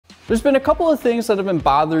There's been a couple of things that have been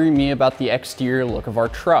bothering me about the exterior look of our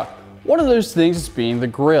truck. One of those things is being the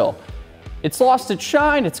grille. It's lost its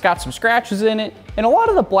shine, it's got some scratches in it, and a lot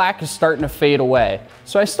of the black is starting to fade away.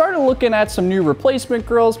 So I started looking at some new replacement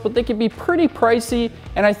grills, but they can be pretty pricey,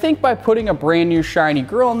 and I think by putting a brand new shiny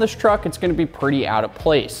grill on this truck, it's gonna be pretty out of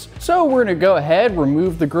place. So we're gonna go ahead,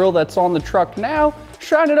 remove the grill that's on the truck now,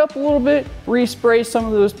 shine it up a little bit, respray some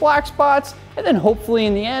of those black spots, and then hopefully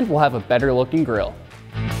in the end, we'll have a better looking grill.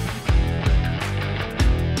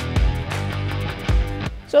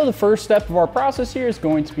 So the first step of our process here is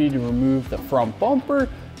going to be to remove the front bumper.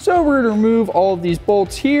 So we're going to remove all of these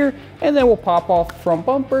bolts here, and then we'll pop off the front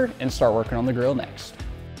bumper and start working on the grill next.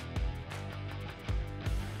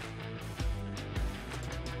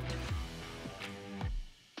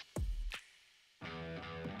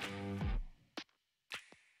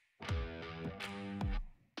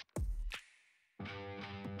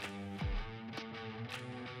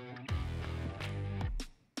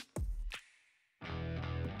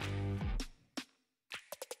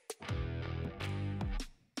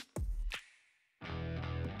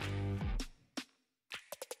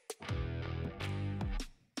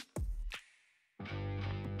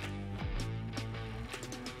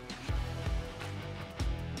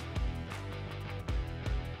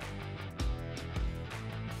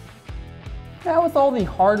 Now with all the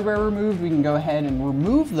hardware removed, we can go ahead and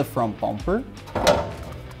remove the front bumper.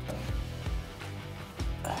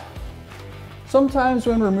 Sometimes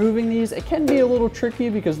when removing these, it can be a little tricky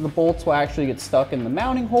because the bolts will actually get stuck in the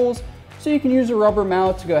mounting holes, so you can use a rubber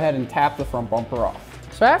mallet to go ahead and tap the front bumper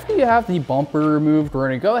off. So after you have the bumper removed, we're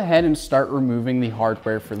going to go ahead and start removing the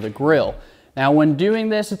hardware for the grill. Now when doing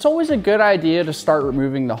this, it's always a good idea to start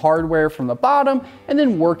removing the hardware from the bottom and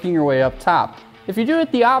then working your way up top. If you do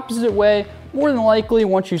it the opposite way, more than likely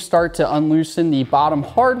once you start to unloosen the bottom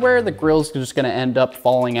hardware, the grill's just going to end up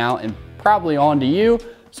falling out and probably onto you.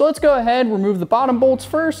 So let's go ahead, remove the bottom bolts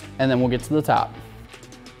first, and then we'll get to the top.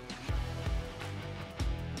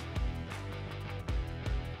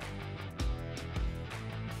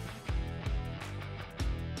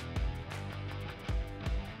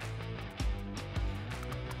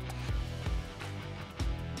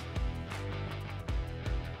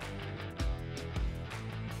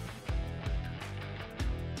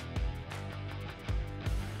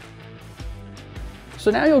 So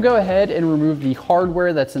now you'll go ahead and remove the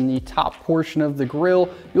hardware that's in the top portion of the grill.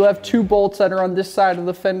 You'll have 2 bolts that are on this side of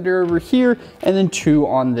the fender over here, and then 2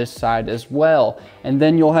 on this side as well. And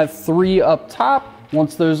then you'll have 3 up top.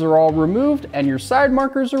 Once those are all removed and your side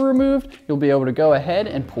markers are removed, you'll be able to go ahead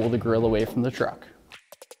and pull the grill away from the truck.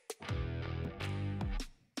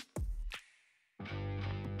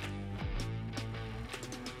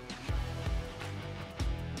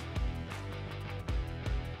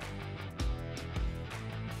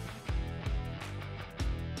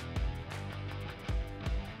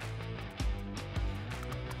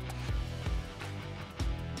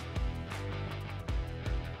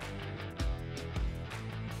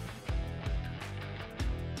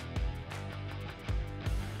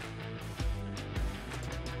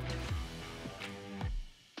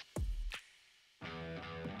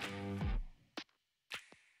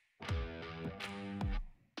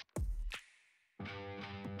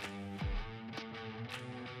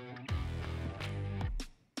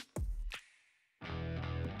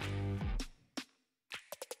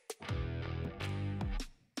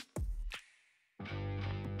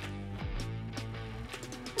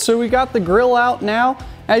 So we got the grill out now.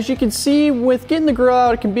 As you can see, with getting the grill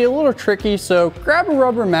out, it can be a little tricky, so grab a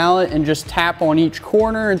rubber mallet and just tap on each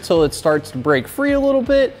corner until it starts to break free a little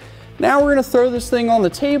bit. Now we're gonna throw this thing on the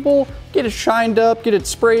table, get it shined up, get it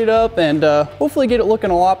sprayed up, and hopefully get it looking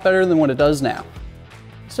a lot better than what it does now.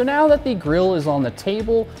 So now that the grill is on the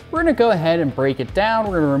table, we're gonna go ahead and break it down.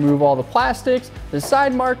 We're gonna remove all the plastics, the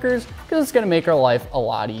side markers, because it's gonna make our life a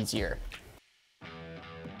lot easier.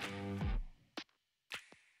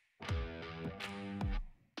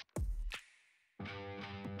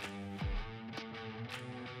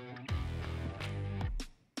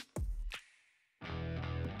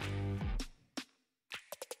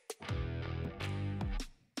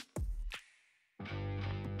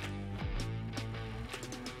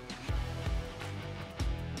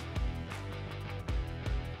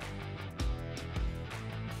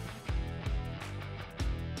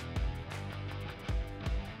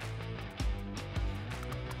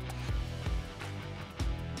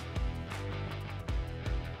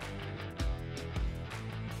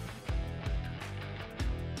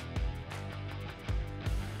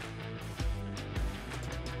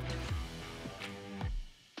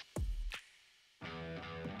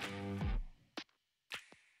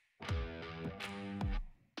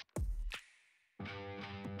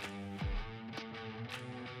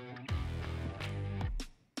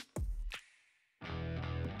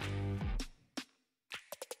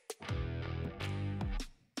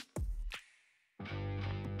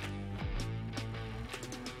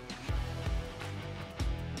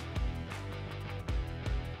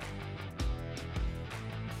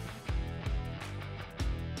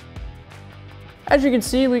 As you can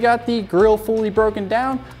see, we got the grill fully broken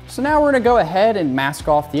down. So now we're gonna go ahead and mask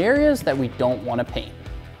off the areas that we don't wanna paint.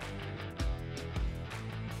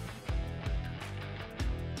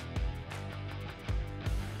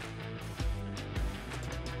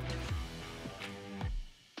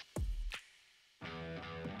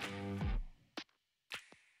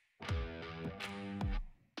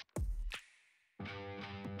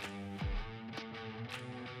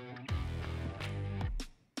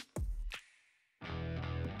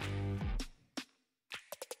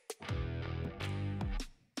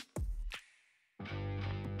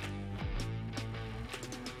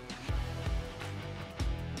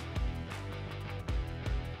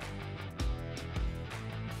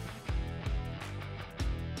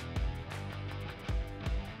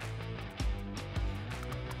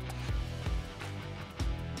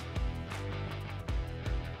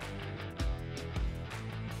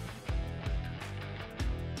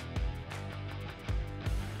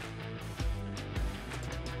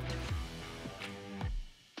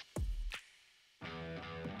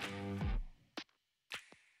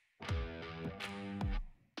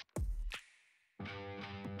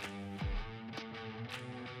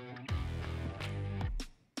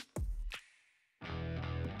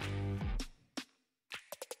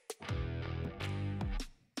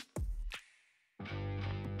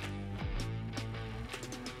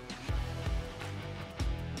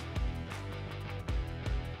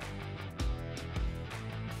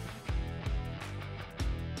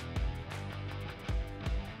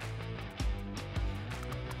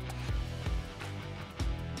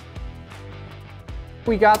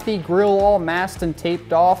 We got the grill all masked and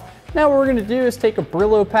taped off. Now what we're gonna do is take a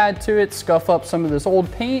Brillo pad to it, scuff up some of this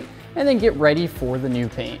old paint, and then get ready for the new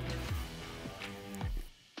paint.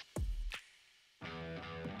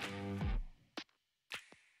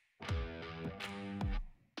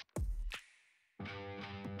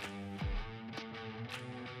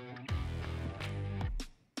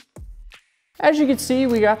 As you can see,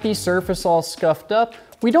 we got the surface all scuffed up.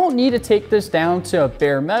 We don't need to take this down to a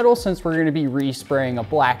bare metal since we're gonna be respraying a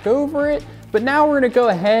black over it, but now we're gonna go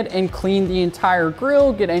ahead and clean the entire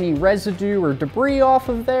grill, get any residue or debris off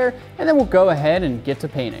of there, and then we'll go ahead and get to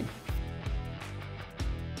painting.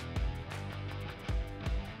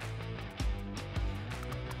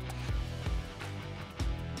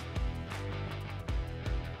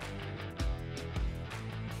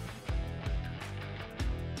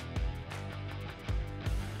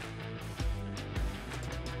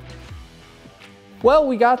 Well,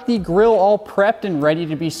 we got the grill all prepped and ready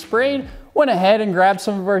to be sprayed. Went ahead and grabbed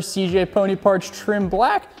some of our cjponyparts trim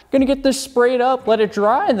black. Gonna get this sprayed up, let it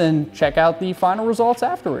dry, and then check out the final results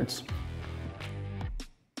afterwards.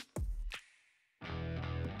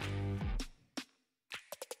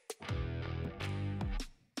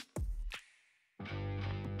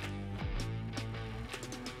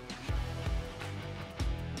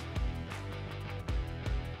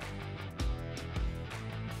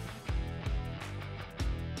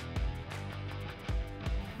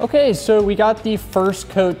 Okay, so we got the first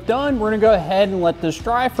coat done. We're gonna go ahead and let this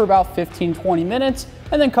dry for about 15-20 minutes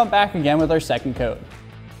and then come back again with our second coat.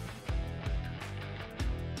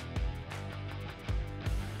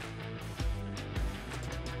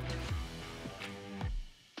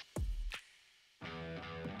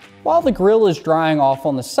 While the grill is drying off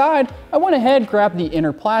on the side, I went ahead, grabbed the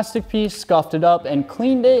inner plastic piece, scuffed it up and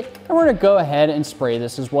cleaned it, and we're gonna go ahead and spray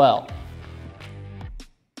this as well.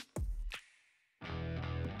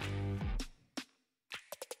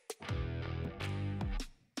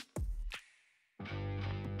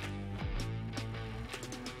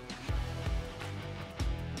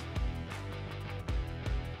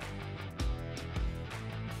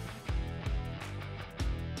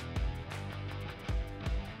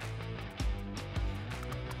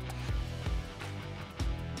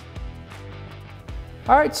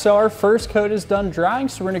 All right, so our first coat is done drying,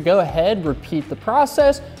 so we're gonna go ahead, repeat the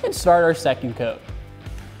process, and start our second coat.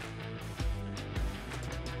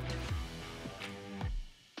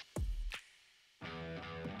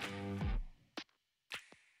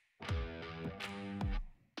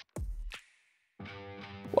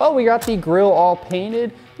 Well, we got the grill all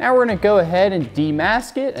painted. Now we're gonna go ahead and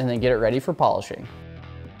demask it and then get it ready for polishing.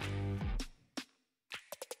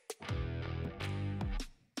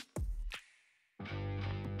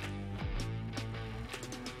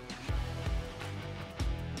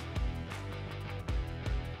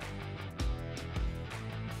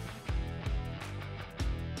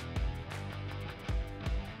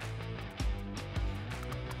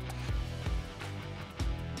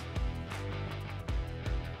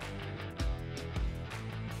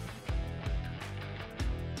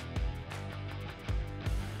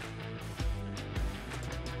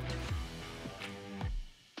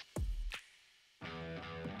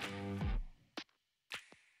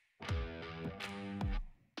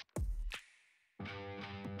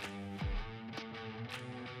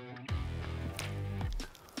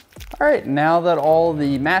 All right, now that all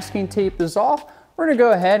the masking tape is off, we're gonna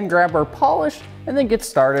go ahead and grab our polish and then get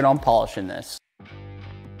started on polishing this.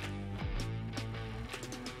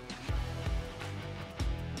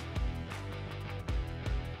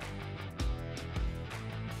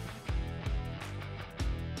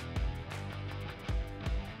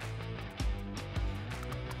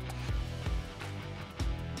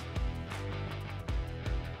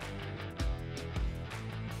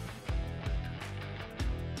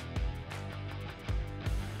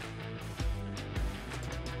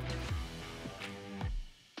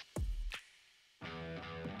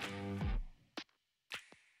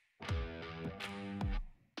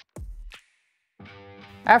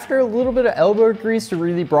 After a little bit of elbow grease to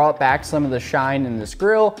really brought back some of the shine in this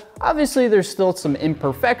grill, obviously there's still some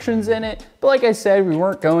imperfections in it, but like I said, we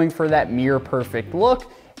weren't going for that near perfect look.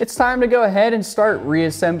 It's time to go ahead and start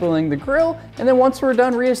reassembling the grill, and then once we're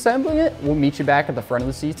done reassembling it, we'll meet you back at the front of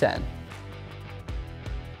the C10.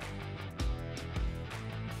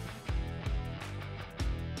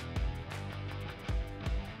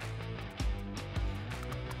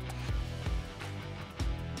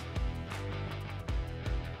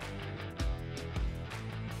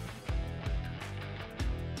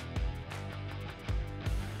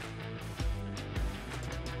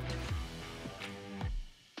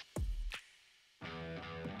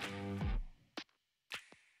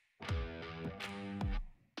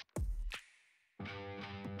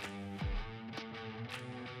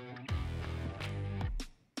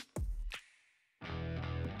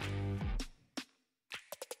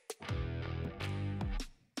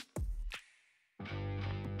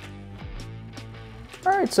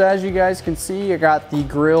 All right, so as you guys can see, I got the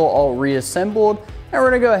grill all reassembled, and we're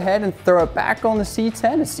gonna go ahead and throw it back on the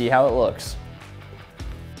C10 to see how it looks.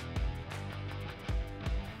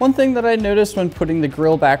 One thing that I noticed when putting the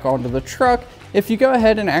grill back onto the truck, if you go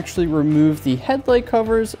ahead and actually remove the headlight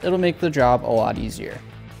covers, it'll make the job a lot easier.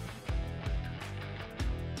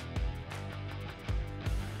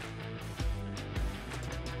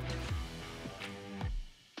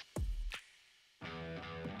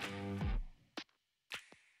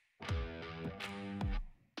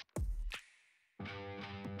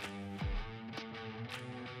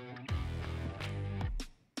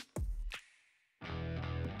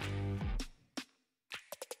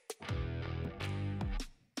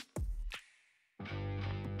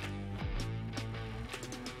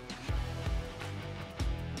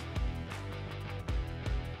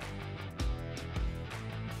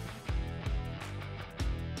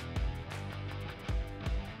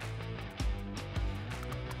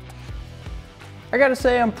 I gotta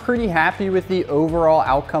say, I'm pretty happy with the overall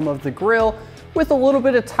outcome of the grill. With a little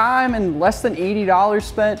bit of time and less than $80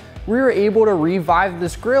 spent, we were able to revive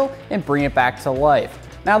this grill and bring it back to life.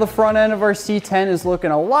 Now the front end of our C10 is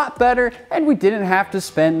looking a lot better, and we didn't have to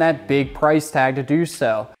spend that big price tag to do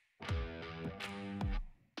so.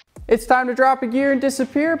 It's time to drop a gear and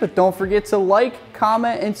disappear, but don't forget to like,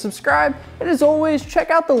 comment, and subscribe. And as always, check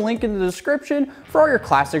out the link in the description for all your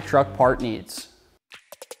classic truck part needs.